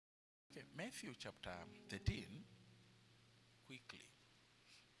Matthew chapter 13, quickly.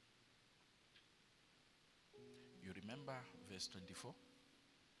 You remember verse 24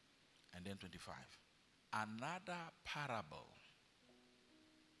 and then 25. Another parable.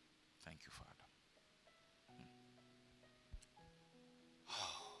 Thank you, Father.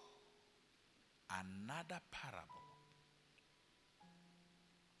 Another parable.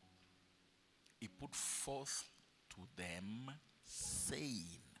 He put forth to them,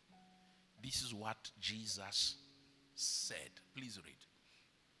 saying, this is what Jesus said. Please read.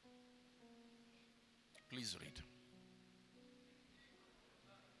 Please read.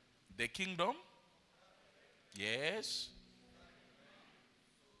 The kingdom. Yes.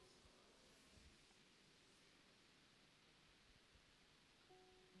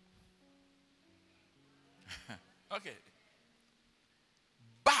 Okay.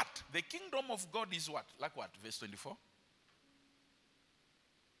 But the kingdom of God is what? Like what? Verse 24.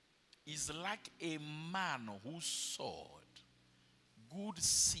 Is like a man who sowed good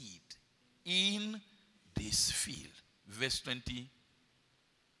seed in this field. Verse 25.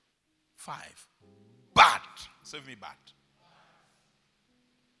 But, save me, but.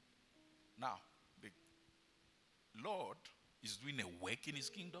 Now, the Lord is doing a work in his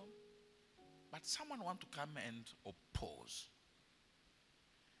kingdom, but someone wants to come and oppose.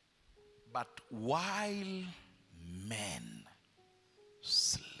 But while men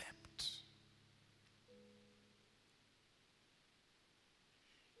slept,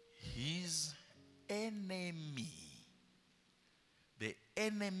 his enemy, the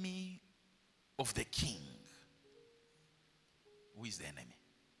enemy of the king, who is the enemy?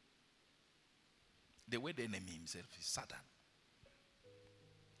 The way the enemy himself is Satan,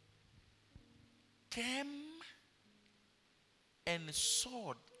 came and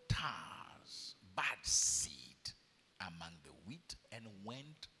sowed tares, bad seed, among the wheat, and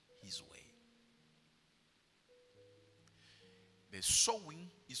went his way. The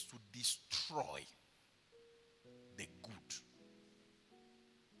sowing is to destroy the good.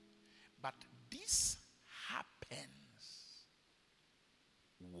 But this happens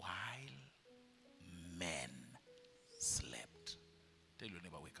while men slept. Tell your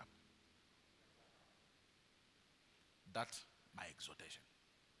neighbor, wake up. That's my exhortation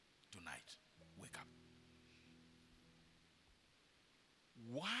tonight. Wake up.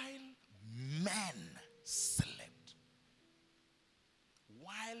 While men slept.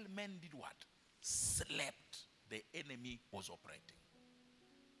 While men did what? Slept. The enemy was operating.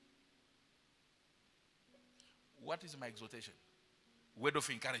 What is my exhortation? Word of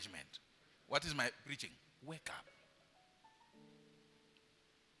encouragement. What is my preaching? Wake up.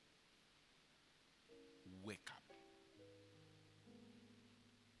 Wake up.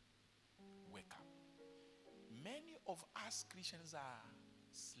 Wake up. Many of us Christians are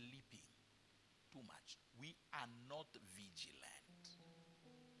sleeping too much. We are not vigilant.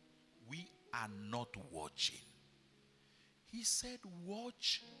 We are not watching. He said,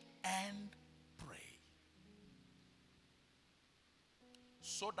 watch and pray.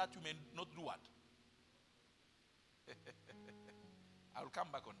 So that you may not do what? I'll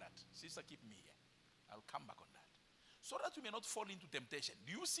come back on that. Sister, keep me here. I'll come back on that. So that you may not fall into temptation.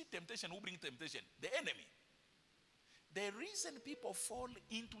 Do you see temptation? Who brings temptation? The enemy. The reason people fall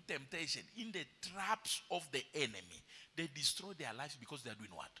into temptation, in the traps of the enemy, they destroy their lives because they are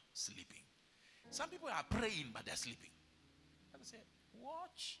doing what? Sleeping. Some people are praying, but they're sleeping. And I say,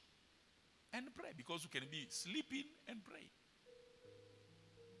 watch and pray, because you can be sleeping and pray.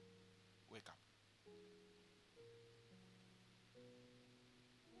 Wake up.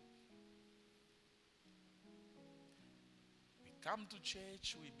 We come to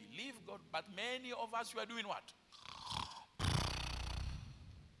church, we believe God, but many of us, we are doing what?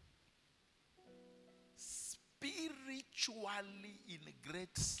 Spiritually in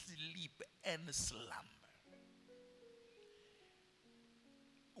great sleep and slumber.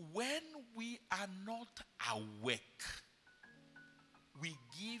 When we are not awake, we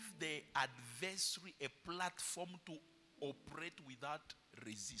give the adversary a platform to operate without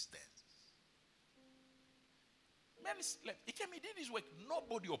resistance. Man slept. He came, he did his work.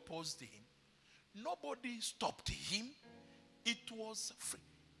 Nobody opposed him. Nobody stopped him. It was free.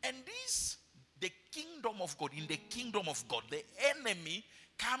 And this, the kingdom of God, in the kingdom of God, the enemy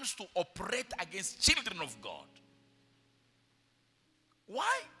comes to operate against children of God.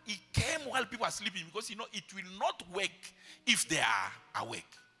 Why? He came while people are sleeping, because it will not work if they are awake.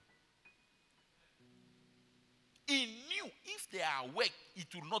 He knew if they are awake, it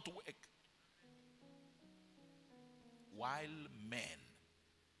will not work. While men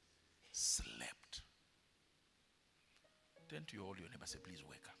slept. Turn to your neighbor and say, please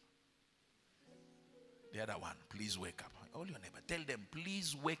wake up. The other one, please wake up. All your neighbor, tell them,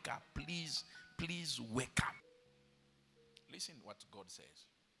 please wake up. Please wake up. Listen what God says.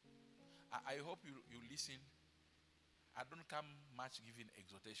 I hope you listen. I don't come much giving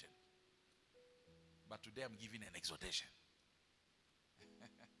exhortation. But today I'm giving an exhortation.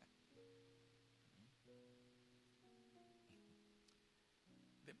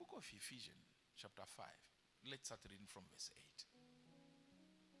 The book of Ephesians, chapter 5. Let's start reading from verse 8.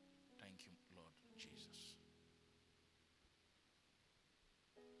 Thank you, Lord Jesus.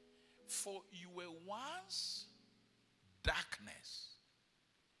 For you were once darkness,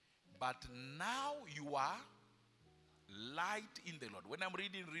 but now you are light in the Lord. When I'm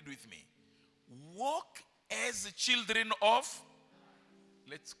reading, read with me. Walk as children of.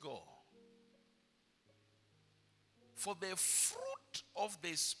 Let's go. For the fruit of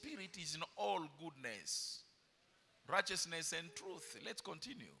the Spirit is in all goodness, righteousness, and truth. Let's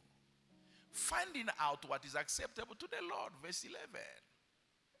continue. Finding out what is acceptable to the Lord. Verse 11.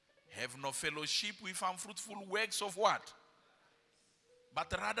 Have no fellowship with unfruitful works of what?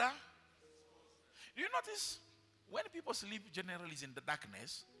 But rather, you notice when people sleep generally is in the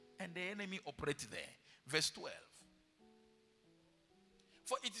darkness and the enemy operates there. Verse 12.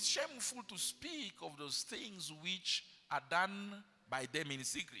 For it is shameful to speak of those things which are done by them in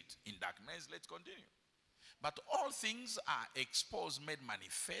secret, in darkness. Let's continue. But all things are exposed, made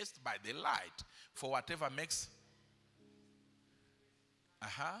manifest by the light. For whatever makes.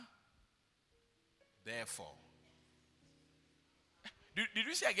 Therefore. Did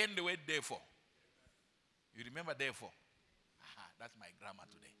you see again the word therefore? You remember therefore? That's my grammar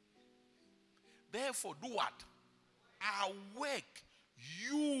today. Therefore, do what? Awake,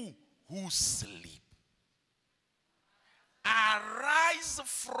 you who sleep. Arise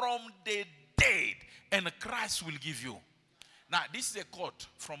from the dead, and Christ will give you. Now, this is a quote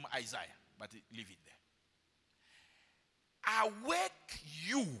from Isaiah, but leave it there. Awake,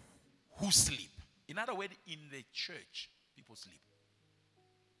 you who sleep. In other words, in the church, people sleep.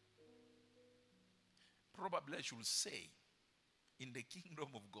 Probably I should say, in the kingdom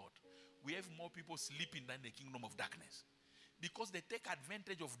of God, we have more people sleeping than the kingdom of darkness. Because they take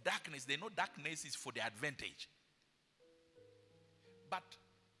advantage of darkness. They know darkness is for their advantage. But,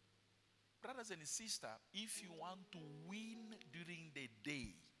 brothers and sisters, if you want to win during the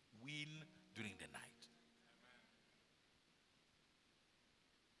day, win during the night.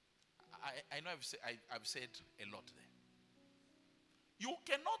 I know I've said a lot there. You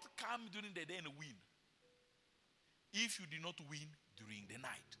cannot come during the day and win if you did not win during the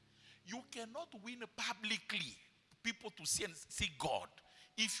night. You cannot win publicly, people to see and see God,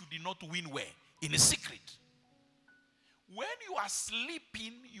 if you did not win where? In a secret. When you are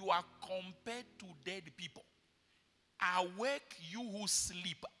sleeping, you are compared to dead people. Awake, you who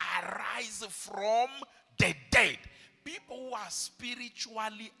sleep. Arise from the dead. People who are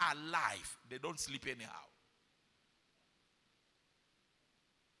spiritually alive, they don't sleep anyhow.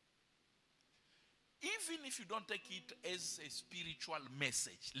 Even if you don't take it as a spiritual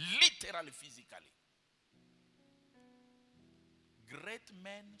message, literally, physically. Great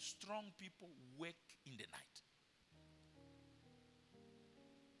men, strong people wake in the night.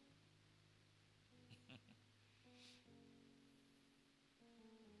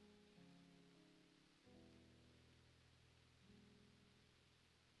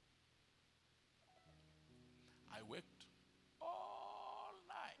 I worked all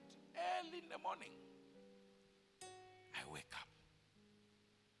night, early in the morning. I wake up.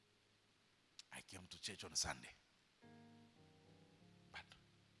 I came to church on Sunday. But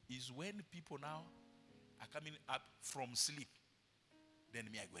it's when people now are coming up from sleep, then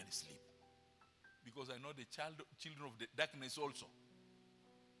me I go and sleep. Because I know the children of the darkness also.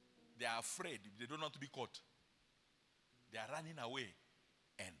 They are afraid. They don't want to be caught. They are running away.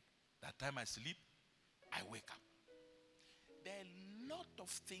 And that time I sleep, I wake up. There are a lot of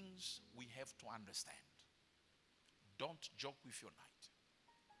things we have to understand. Don't joke with your night.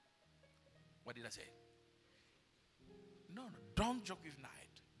 What did I say? No, don't joke with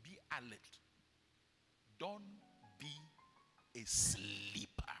night. Be alert. Don't be a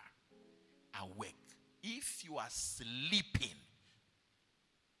sleeper. Awake. If you are sleeping,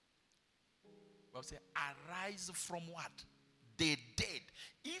 Bible says, arise from what? The dead.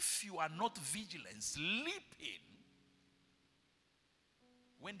 If you are not vigilant, sleeping,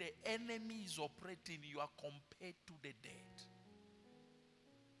 when the enemy is operating, you are compared to the dead.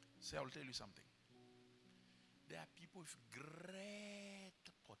 So I'll tell you something. There are people with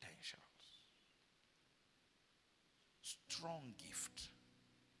great potentials, strong gift.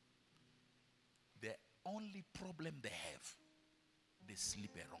 The only problem they have, they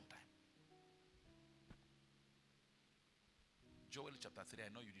sleep a wrong time. Joel chapter 3. I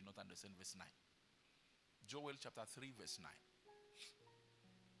know you did not understand verse 9. Joel chapter 3 verse 9.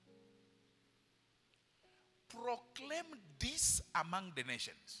 Proclaim this among the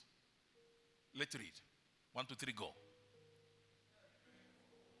nations. Let's read. 1, 2, 3, go.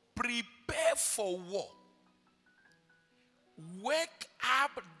 Prepare for war. Wake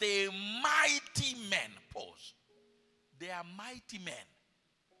up the mighty men. Pause. They are mighty men,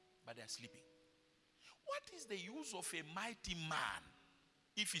 but they are sleeping. What is the use of a mighty man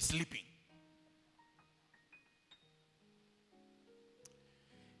if he's sleeping?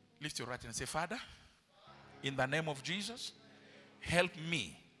 Lift your right hand and say, Father, in the name of Jesus, help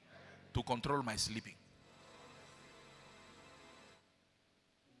me to control my sleeping.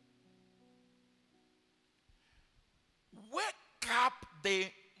 Wake up the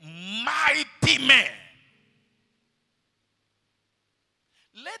mighty men.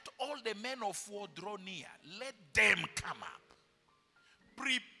 Let all the men of war draw near. Let them come up.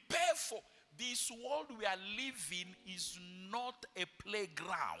 Prepare for this world we are living is not a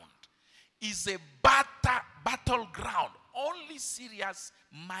playground. It's a battleground. Only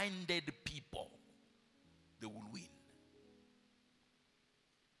serious-minded people, they will win.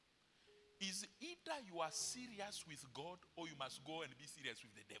 Is either you are serious with God or you must go and be serious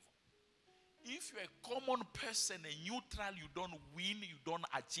with the devil. If you're a common person, a neutral, you don't win, you don't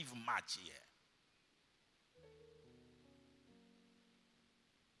achieve much here.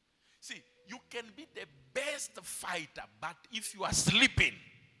 See, you can be the best fighter, but if you are sleeping,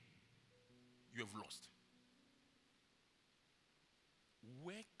 you have lost.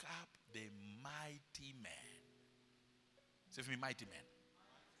 Wake up the mighty men. Say for me, mighty men.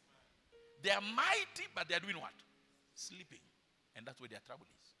 They are mighty, but they are doing what? Sleeping. And that's where their trouble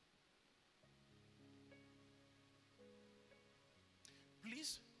is.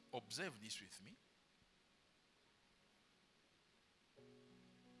 Please observe this with me.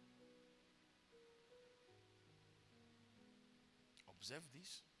 Observe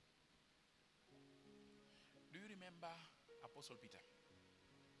this. Do you remember Apostle Peter?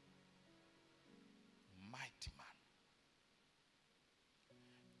 Mighty man.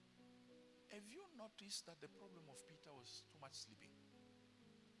 Have you noticed that the problem of Peter was too much sleeping?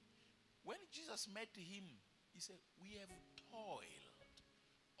 When Jesus met him, he said, we have toiled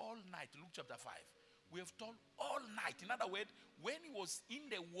all night. Luke chapter 5. We have toiled all night. In other words, when he was in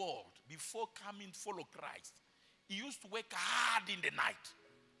the world, before coming to follow Christ, he used to work hard in the night.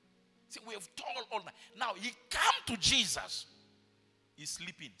 See, we have toiled all night. Now, he come to Jesus. He's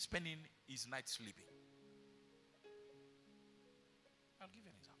sleeping, spending his night sleeping. I'll give you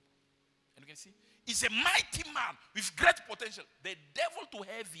an example. And you can see, he's a mighty man with great potential. The devil to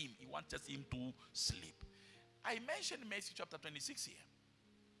have him, he wants him to sleep. I mentioned Matthew chapter 26 here.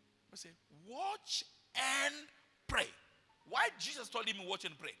 I say, watch and pray. Why Jesus told him watch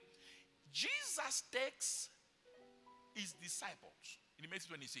and pray? Jesus takes his disciples in Matthew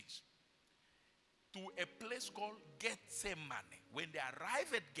 26 to a place called Gethsemane. When they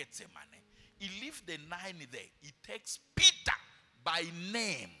arrive at Gethsemane, he leaves the 9 there. He takes Peter by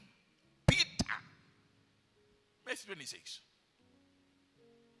name. Peter. Matthew 26.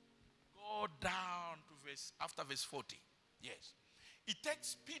 Go down to after verse 40. Yes. He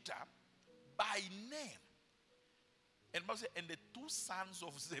takes Peter by name. And the 2 sons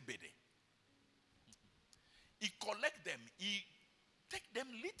of Zebedee. He collect them. He take them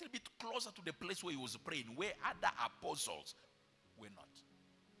a little bit closer to the place where he was praying, where other apostles were not.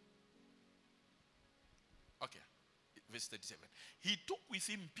 Okay. Verse 37. He took with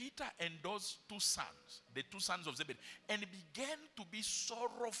him Peter and those 2 sons, the 2 sons of Zebedee, and began to be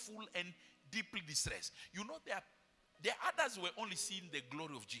sorrowful and deeply distressed. You know, the others were only seeing the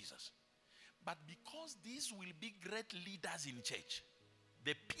glory of Jesus. But because these will be great leaders in church,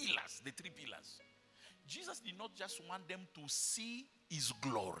 the pillars, the 3 pillars, Jesus did not just want them to see his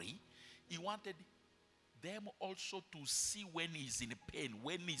glory. He wanted them also to see when he's in pain,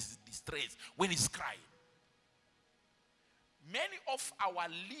 when he's distressed, when he's crying. Many of our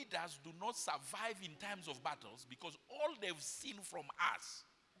leaders do not survive in times of battles because all they've seen from us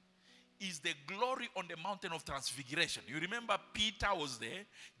is the glory on the mountain of transfiguration. You remember Peter was there,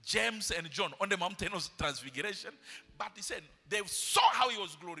 James and John on the mountain of transfiguration. But he said, they saw how he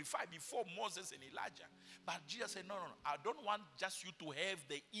was glorified before Moses and Elijah. But Jesus said, no, I don't want just you to have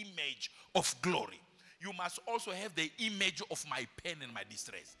the image of glory. You must also have the image of my pain and my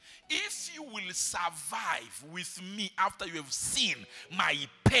distress. If you will survive with me after you have seen my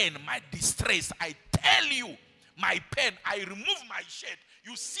pain, my distress, I tell you, my pain, I remove my shirt,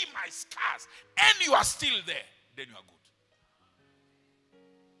 you see my scars, and you are still there, then you are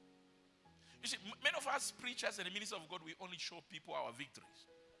good. You see, many of us preachers and the ministers of God, we only show people our victories.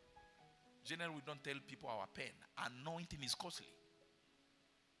 Generally, we don't tell people our pain. Anointing is costly.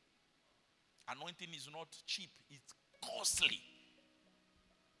 Anointing is not cheap. It's costly.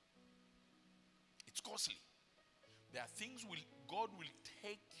 It's costly. There are things God will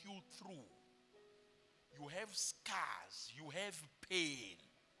take you through. You have scars. You have pain.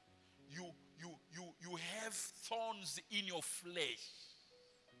 You have thorns in your flesh.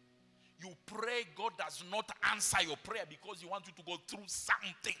 You pray, God does not answer your prayer because He wants you to go through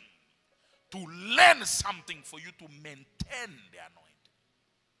something, to learn something for you to maintain the anointing.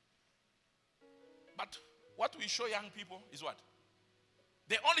 But what we show young people is what?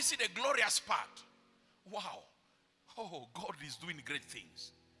 They only see the glorious part. Wow. Oh, God is doing great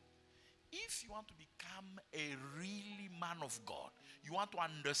things. If you want to become a really man of God, you want to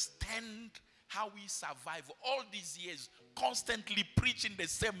understand how we survive all these years constantly preaching the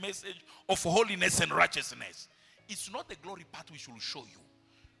same message of holiness and righteousness. It's not the glory part we should show you.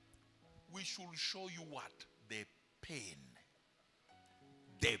 We should show you what? The pain.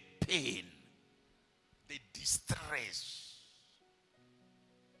 The pain. The distress.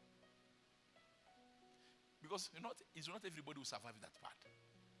 Because it's not everybody who survives that part.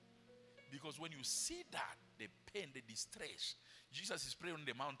 Because when you see that, the pain, the distress, Jesus is praying on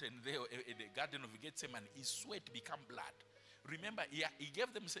the mountain there in the Garden of Gethsemane, his sweat become blood. Remember, he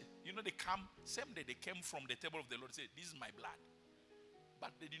gave them, they come, same day they came from the table of the Lord, said, this is my blood.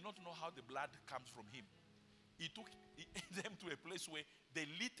 But they did not know how the blood comes from him. He took them to a place where they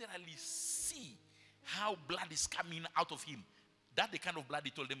literally see how blood is coming out of him. That's the kind of blood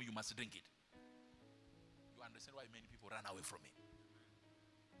he told them you must drink it. You understand why many people run away from it?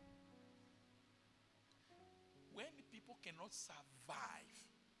 When people cannot survive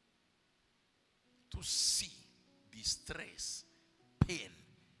to see distress, pain,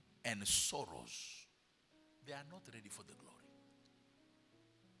 and sorrows, they are not ready for the glory.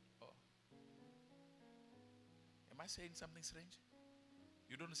 Oh. Am I saying something strange?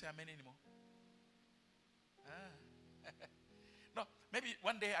 You don't say amen anymore? No, maybe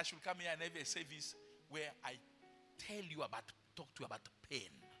one day I should come here and have a service where I talk to you about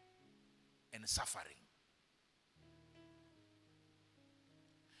pain and suffering.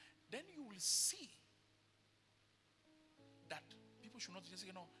 Then you will see that people should not just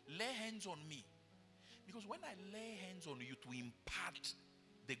say, lay hands on me. Because when I lay hands on you to impart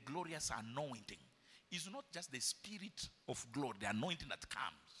the glorious anointing, it's not just the spirit of glory, the anointing that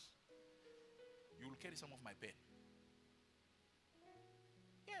comes. You will carry some of my pain.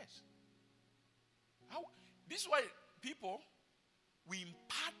 Yes. This is why people, we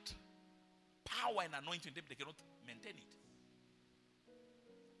impart power and anointing, they cannot maintain it.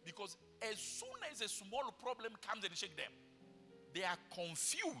 Because as soon as a small problem comes and shake them, they are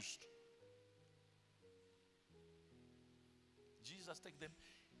confused. Jesus take them.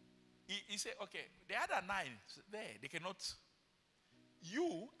 He said, okay, the other 9, there, they cannot.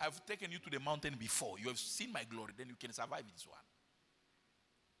 You, I've taken you to the mountain before. You have seen my glory. Then you can survive this one.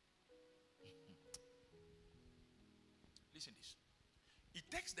 Listen this. He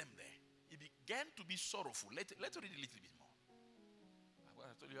takes them there. He began to be sorrowful. Let's read a little bit more.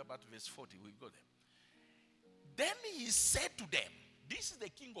 I told you about verse 40. We'll go there. Then he said to them, this is the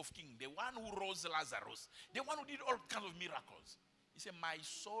King of Kings, the one who rose Lazarus, the one who did all kinds of miracles. He said, my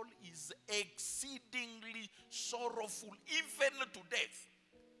soul is exceedingly sorrowful, even to death.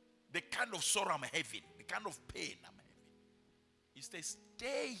 The kind of sorrow I'm having, the kind of pain I'm having. He says,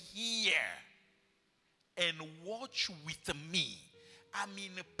 stay here and watch with me. I'm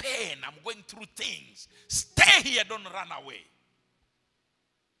in pain. I'm going through things. Stay here. Don't run away.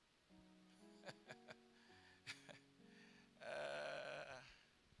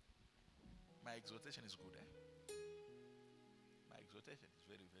 My exhortation is good. My exhortation is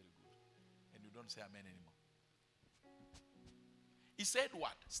very, very good. And you don't say amen anymore. He said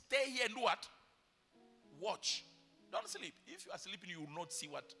what? Stay here and do what? Watch. Don't sleep. If you are sleeping, you will not see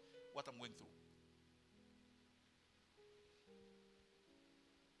what I'm going through.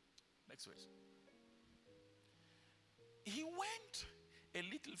 Next verse. He went a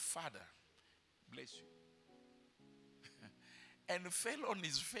little further. Bless you. And fell on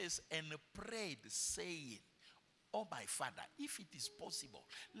his face and prayed, saying, oh my Father, if it is possible,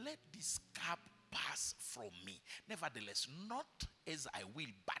 let this cup pass from me. Nevertheless, not as I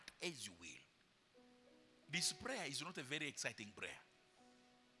will, but as you will. This prayer is not a very exciting prayer.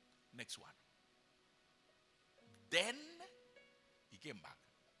 Next one. Then he came back.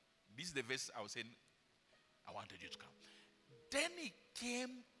 This is the verse I was saying I wanted you to come. Then he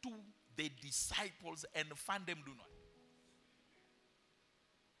came to the disciples and found them doing what?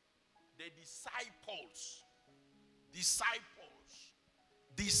 the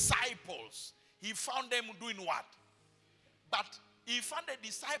disciples. He found them doing what? But he found the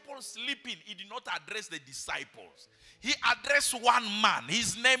disciples sleeping. He did not address the disciples. He addressed one man.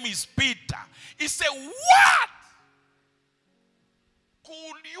 His name is Peter. He said, what?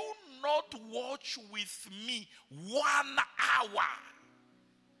 Could you not watch with me 1 hour?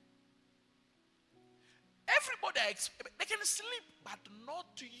 Everybody, they can sleep, but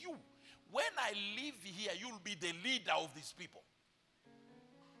not you. When I leave here, you'll be the leader of these people.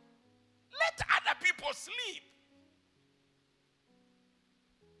 Let other people sleep.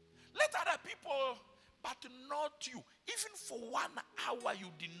 Let other people, but not you. Even for 1 hour you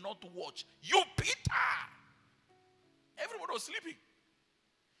did not watch. You, Peter. Everybody was sleeping.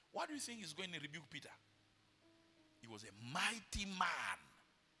 What do you think is going to rebuke Peter? He was a mighty man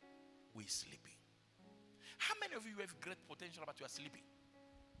who is sleeping. How many of you have great potential but you are sleeping?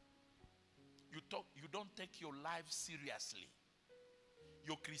 You don't take your life seriously.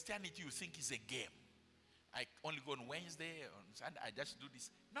 Your Christianity you think is a game. I only go on Wednesday, on Sunday, I just do this.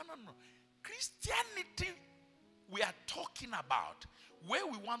 No. Christianity we are talking about, where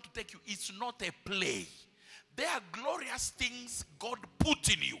we want to take you, it's not a play. There are glorious things God put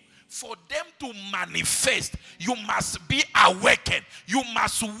in you. For them to manifest, you must be awakened. You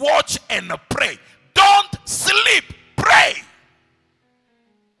must watch and pray. Don't sleep, pray.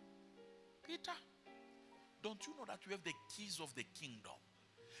 Peter, don't you know that you have the keys of the kingdom?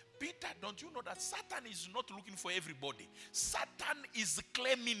 Peter, don't you know that Satan is not looking for everybody? Satan is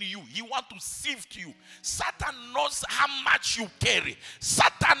claiming you. He wants to sift you. Satan knows how much you carry.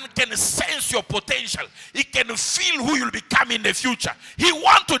 Satan can sense your potential. He can feel who you'll become in the future. He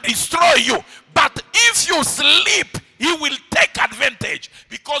wants to destroy you. But if you sleep, he will take advantage.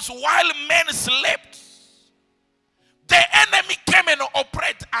 Because while men slept, the enemy came and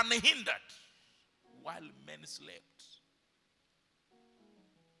operated and hindered. While men slept.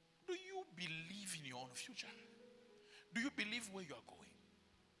 Do you believe in your own future? Do you believe where you are going?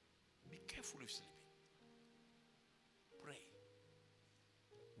 Be careful of sleeping. Pray.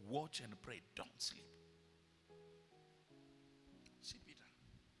 Watch and pray. Don't sleep. See Peter.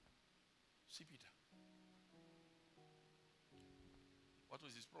 See Peter. What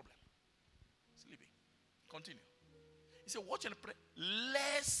was his problem? Sleeping. Continue. He said, watch and pray,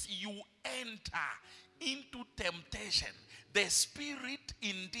 lest you enter into temptation. The spirit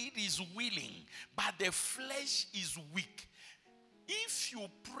indeed is willing, but the flesh is weak. If you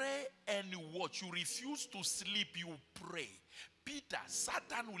pray and you watch, you refuse to sleep, you pray. Peter,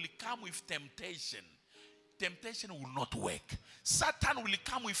 Satan will come with temptation. Temptation will not work. Satan will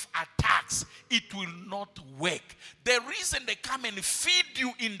come with attacks. It will not work. The reason they come and feed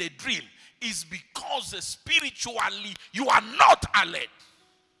you in the dream is because spiritually you are not alert.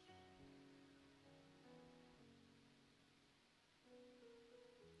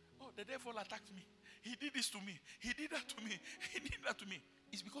 Oh, the devil attacked me. He did this to me. He did that to me. He did that to me.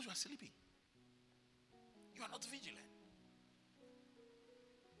 It's because you are sleeping. You are not vigilant.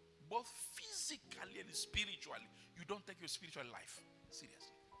 Both physically and spiritually, you don't take your spiritual life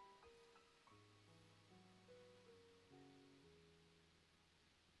seriously.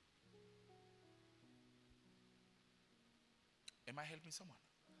 Am I helping someone?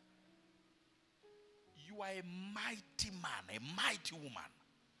 You are a mighty man, a mighty woman.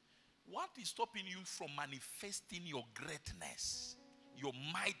 What is stopping you from manifesting your greatness, your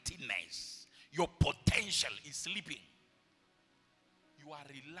mightiness, your potential is sleeping. You are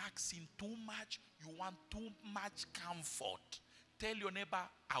relaxing too much. You want too much comfort. Tell your neighbor,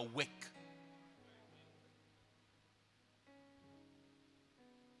 awake.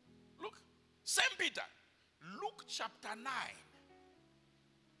 Look, same Peter. Luke chapter 9.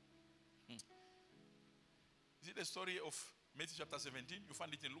 Is it the story of Matthew chapter 17? You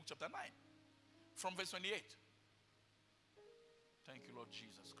find it in Luke chapter 9. From verse 28. Thank you, Lord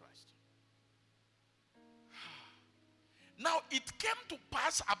Jesus Christ. Now it came to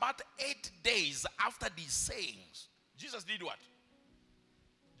pass about 8 days after these sayings. Jesus did what?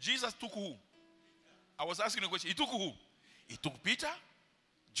 Jesus took who? I was asking a question. He took who? He took Peter,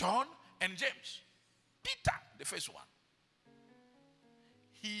 John, and James. Peter, the first one.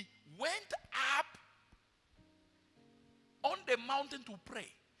 He went up on the mountain to pray.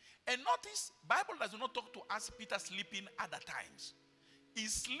 And notice, Bible does not talk to us Peter sleeping other times.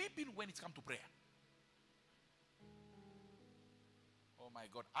 He's sleeping when it comes to prayer. Oh my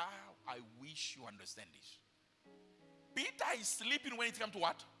God, I wish you understand this. Peter is sleeping when it comes to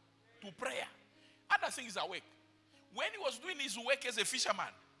what? To prayer. Other things are awake. When he was doing his work as a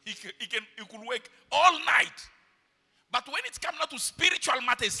fisherman, he could work all night. But when it comes now to spiritual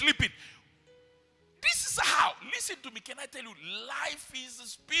matters, sleeping, this is how. Listen to me. Can I tell you? Life is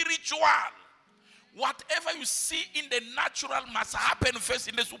spiritual. Whatever you see in the natural must happen first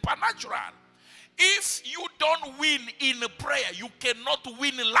in the supernatural. If you don't win in prayer, you cannot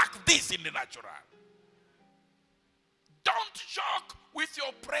win like this in the natural. Don't joke with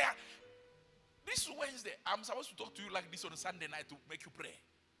your prayer. This Wednesday, I'm supposed to talk to you like this on a Sunday night to make you pray.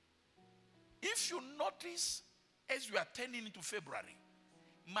 If you notice, as we are turning into February,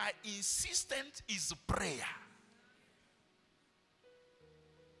 my insistence is prayer.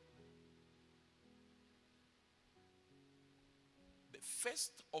 The 1st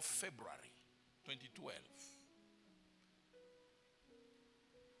of February, 2012,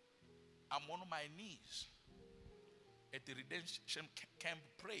 I'm on my knees at the redemption camp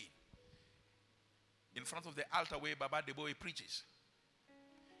praying in front of the altar where Baba the boy preaches.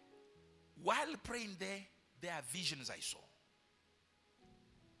 While praying there are visions I saw.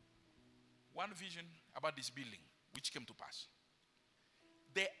 One vision about this building, which came to pass.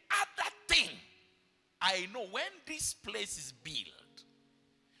 The other thing, I know when this place is built,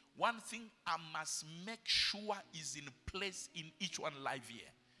 one thing I must make sure is in place in each one life here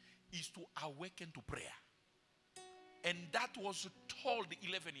is to awaken to prayer. And that was told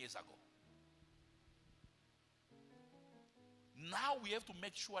 11 years ago. Now we have to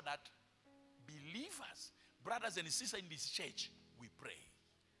make sure that believers, brothers and sisters in this church, we pray.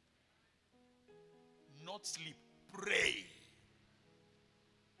 Not sleep, pray.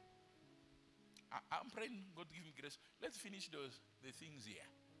 I'm praying God give me grace. Let's finish the things here,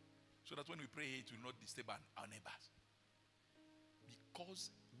 so that when we pray it will not disturb our neighbors. Because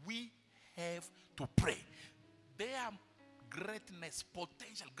we have to pray. There are greatness,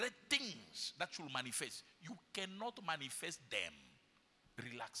 potential, great things that should manifest. You cannot manifest them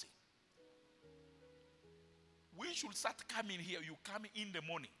relaxing. We should start coming here. You come in the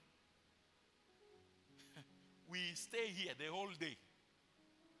morning. We stay here the whole day.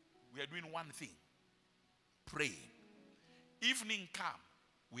 We are doing one thing. Praying. Evening comes.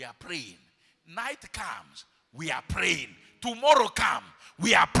 We are praying. Night comes. We are praying. Tomorrow comes.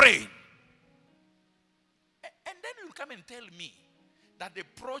 We are praying. And then you'll come and tell me that the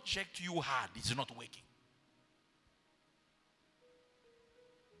project you had is not working.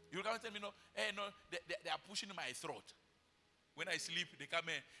 You'll come and tell me, no, they are pushing my throat. When I sleep, they come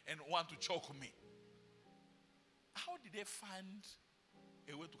and want to choke me. How did they find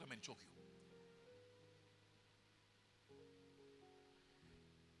a way to come and choke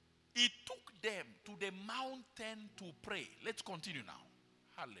you? It took them to the mountain to pray. Let's continue now.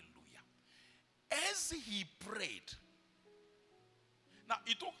 Hallelujah. As he prayed, now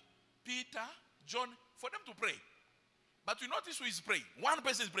it took Peter, John, for them to pray. But you notice who is praying. One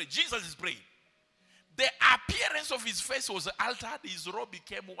person is praying. Jesus is praying. The appearance of his face was altered. His robe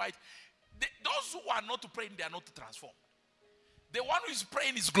became white. Those who are not praying, they are not transformed. The one who is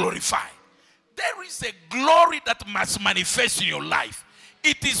praying is glorified. There is a glory that must manifest in your life.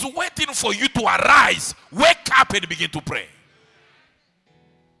 It is waiting for you to arise, wake up and begin to pray.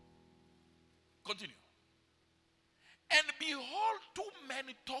 Continue. And behold, two men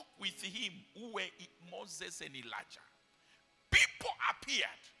talked with him who were Moses and Elijah. People appeared.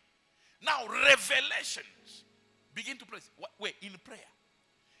 Now revelations begin to pray. Wait, in prayer.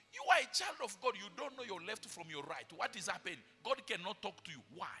 You are a child of God. You don't know your left from your right. What is happening? God cannot talk to you.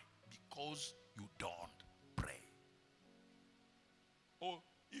 Why? Because you don't pray. Or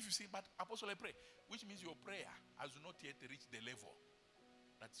if you say, but Apostle, I pray, which means your prayer has not yet reached the level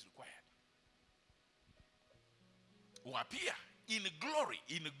that is required. Who appear in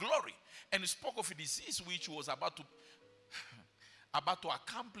glory, and spoke of a disease which was about to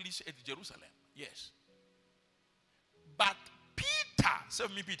accomplish at Jerusalem. Yes. But Peter, say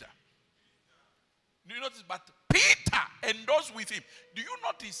me Peter. Do you notice? But Peter and those with him. Do you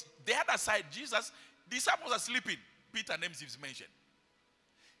notice the other side? Jesus, disciples are sleeping. Peter names is mentioned.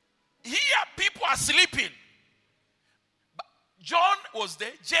 Here people are sleeping. But John was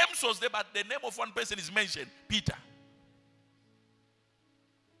there, James was there, but the name of one person is mentioned, Peter.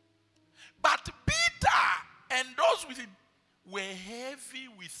 But Peter and those with him were heavy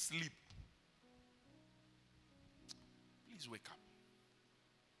with sleep. Please wake up.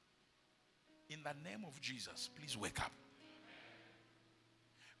 In the name of Jesus, please wake up.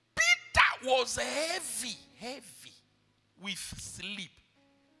 Peter was heavy with sleep.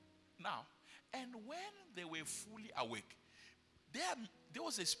 Now, and when they were fully awake, there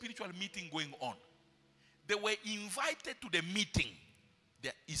was a spiritual meeting going on. They were invited to the meeting. They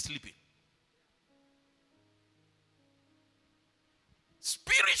are sleeping.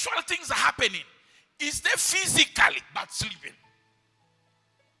 Spiritual things are happening. is there physically, but sleeping.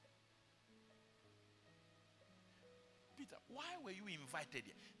 Peter, why were you invited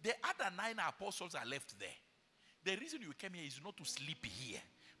here? The other 9 apostles are left there. The reason you came here is not to sleep here,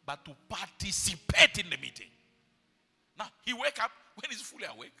 but to participate in the meeting. Now, he wake up when he's fully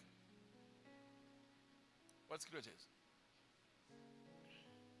awake. What scripture says?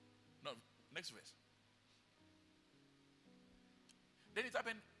 No, next verse. Then it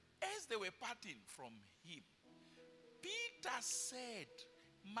happened, as they were parting from him, Peter said,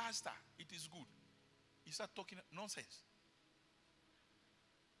 Master, it is good. He started talking nonsense.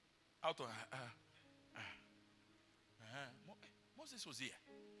 Out of Moses was here.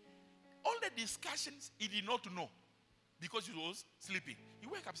 All the discussions he did not know because he was sleeping. He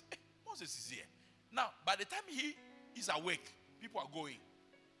wake up and said, Moses is here. Now, by the time he is awake, people are going.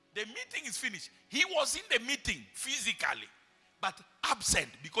 The meeting is finished. He was in the meeting physically, but absent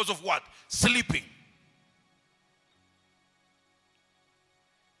because of what? Sleeping.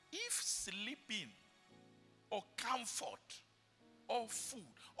 If sleeping or comfort or food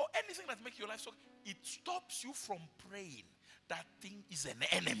or anything that makes your life so, it stops you from praying, that thing is an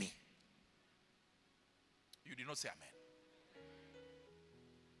enemy. You did not say amen.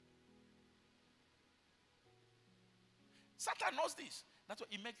 Satan knows this. That's why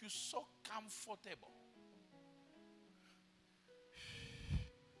it makes you so comfortable.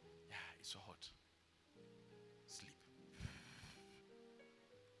 Yeah, it's so hot. Sleep.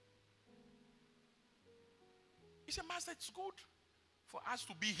 He said, Master, it's good for us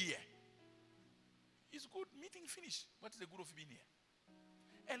to be here. It's good. Meeting finished. What is the good of being here?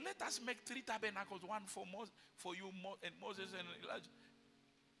 And let us make 3 tabernacles, one for you and Moses and Elijah.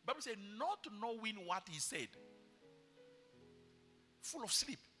 Bible said, not knowing what he said. Full of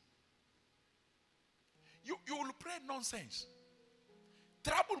sleep. You will pray nonsense.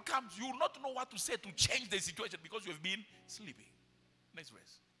 Trouble comes, you will not know what to say to change the situation because you have been sleeping. Next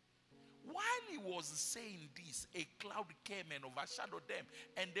verse. While he was saying this, a cloud came and overshadowed them,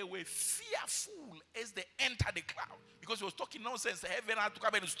 and they were fearful as they entered the cloud because he was talking nonsense. Heaven had to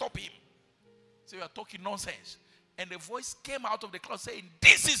come and stop him. So you are talking nonsense. And the voice came out of the cloud saying,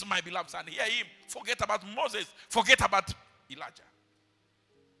 this is my beloved son. Hear him. Forget about Moses. Forget about Elijah.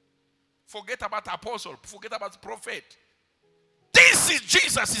 Forget about apostle. Forget about prophet. This is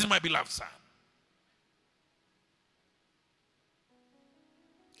Jesus, is my beloved son.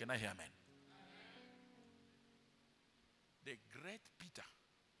 Can I hear amen? The great Peter,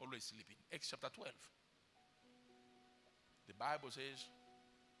 always sleeping. Acts chapter 12. The Bible says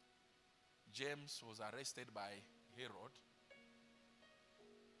James was arrested by Herod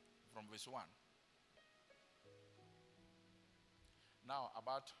from verse 1. Now,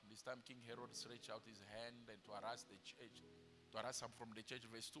 about this time, King Herod stretched out his hand and to harass the church, to harass some from the church,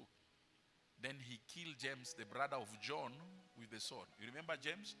 verse 2. Then he killed James, the brother of John, with the sword. You remember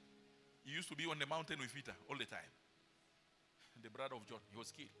James? He used to be on the mountain with Peter all the time. The brother of John, he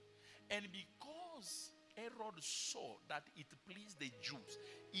was killed. And because Herod saw that it pleased the Jews,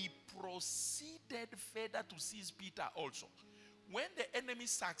 he proceeded further to seize Peter also. When the enemy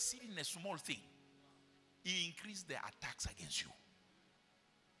succeeds in a small thing, he increased the attacks against you.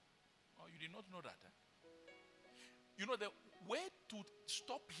 Oh, you did not know that, huh? You know, the way to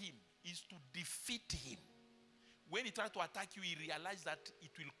stop him is to defeat him. When he tries to attack you, he realizes that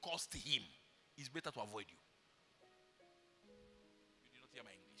it will cost him. It's better to avoid you. You did not hear my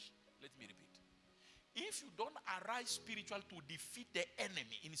English. Let me repeat. If you don't arise spiritual to defeat the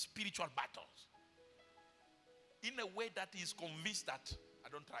enemy in spiritual battles, in a way that he is convinced that I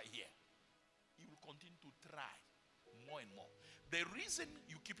don't try here, he will continue to try more and more. The reason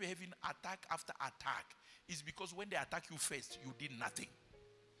you keep having attack after attack is because when they attack you first, you did nothing.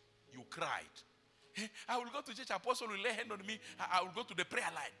 You cried. I will go to church, apostle will lay hand on me, I will go to the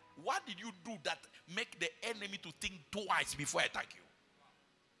prayer line. What did you do that make the enemy to think twice before I attack you?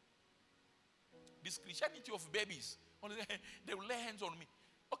 This Christianity of babies, they will lay hands on me.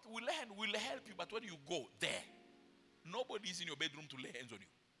 Okay, we'll help you, but when you go there, nobody is in your bedroom to lay hands on you.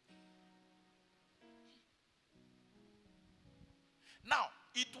 Now,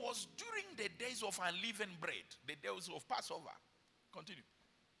 it was during the days of unleavened bread, the days of Passover. Continue.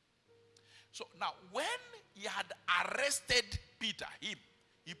 So now, when he had arrested Peter, he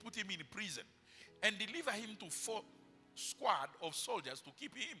put him in prison and delivered him to 4 squad of soldiers to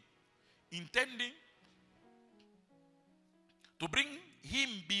keep him, intending to bring him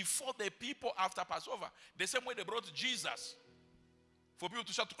before the people after Passover, the same way they brought Jesus for people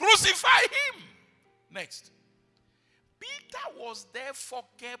to shout, crucify him. Next. Peter was therefore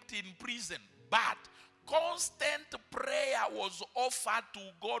kept in prison, but Constant prayer was offered to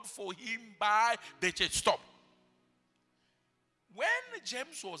God for him by the church. Stop. When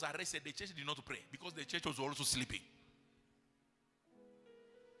James was arrested, the church did not pray because the church was also sleeping.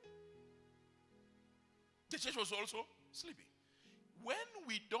 The church was also sleeping. When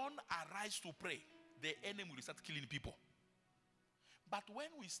we don't arise to pray, the enemy will start killing people. But when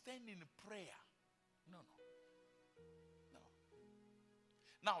we stand in prayer, no.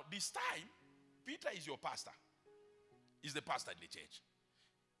 Now, this time, Peter is your pastor. He's the pastor in the church.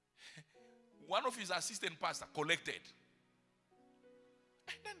 One of his assistant pastors collected.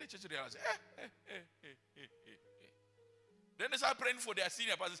 And then the church realized, Then they start praying for their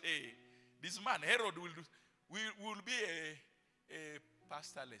senior pastors. Hey, this man, Herod, will be a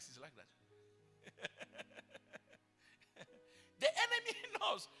pastorless. It's like that. The enemy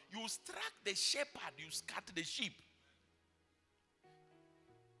knows. You struck the shepherd, you scatter the sheep.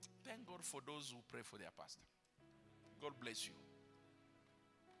 Thank God for those who pray for their pastor. God bless you.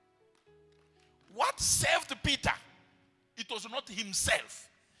 What saved Peter? It was not himself.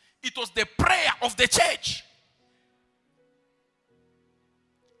 It was the prayer of the church.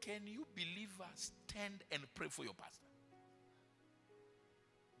 Can you believers stand and pray for your pastor?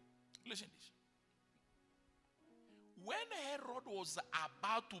 Listen to this. When Herod was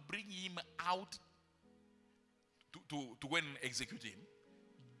about to bring him out to go and execute him,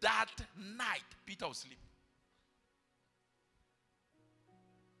 that night Peter was sleeping.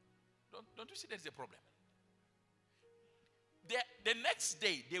 Don't you see that's the problem? The next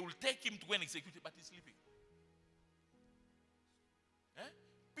day they will take him to go and execute him, but he's sleeping.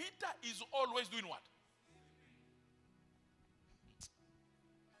 Peter is always doing what?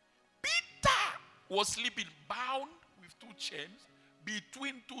 Peter was sleeping, bound with 2 chains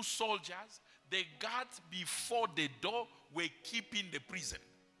between 2 soldiers. The guards before the door were keeping the prison.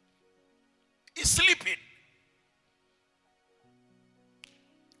 He's sleeping.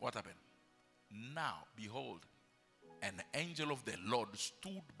 What happened? Now, behold, an angel of the Lord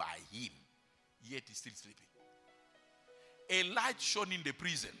stood by him, yet he's still sleeping. A light shone in the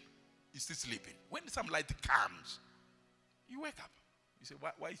prison. He's still sleeping. When some light comes, you wake up. You say,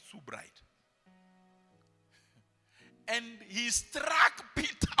 why is it so bright? And he struck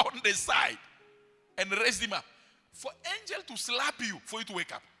Peter on the side and raised him up. For angel to slap you, for you to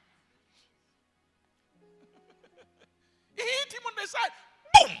wake up. He hit him on the side.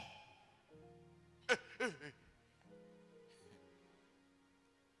 Boom!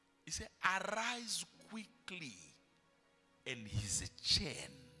 He said, arise quickly. And his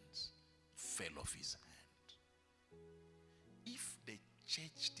chains fell off his hand. If the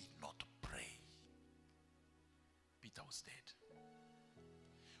church did not pray, Peter was dead.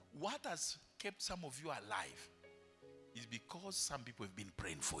 What has kept some of you alive is because some people have been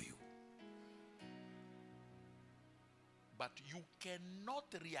praying for you. But you cannot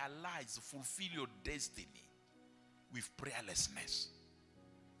realize, fulfill your destiny with prayerlessness.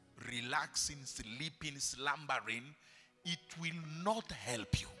 Relaxing, sleeping, slumbering, it will not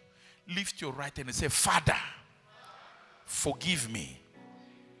help you. Lift your right hand and say, Father, forgive me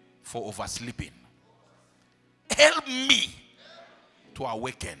for oversleeping. Help me to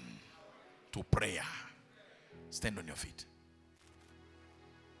awaken to prayer. Stand on your feet.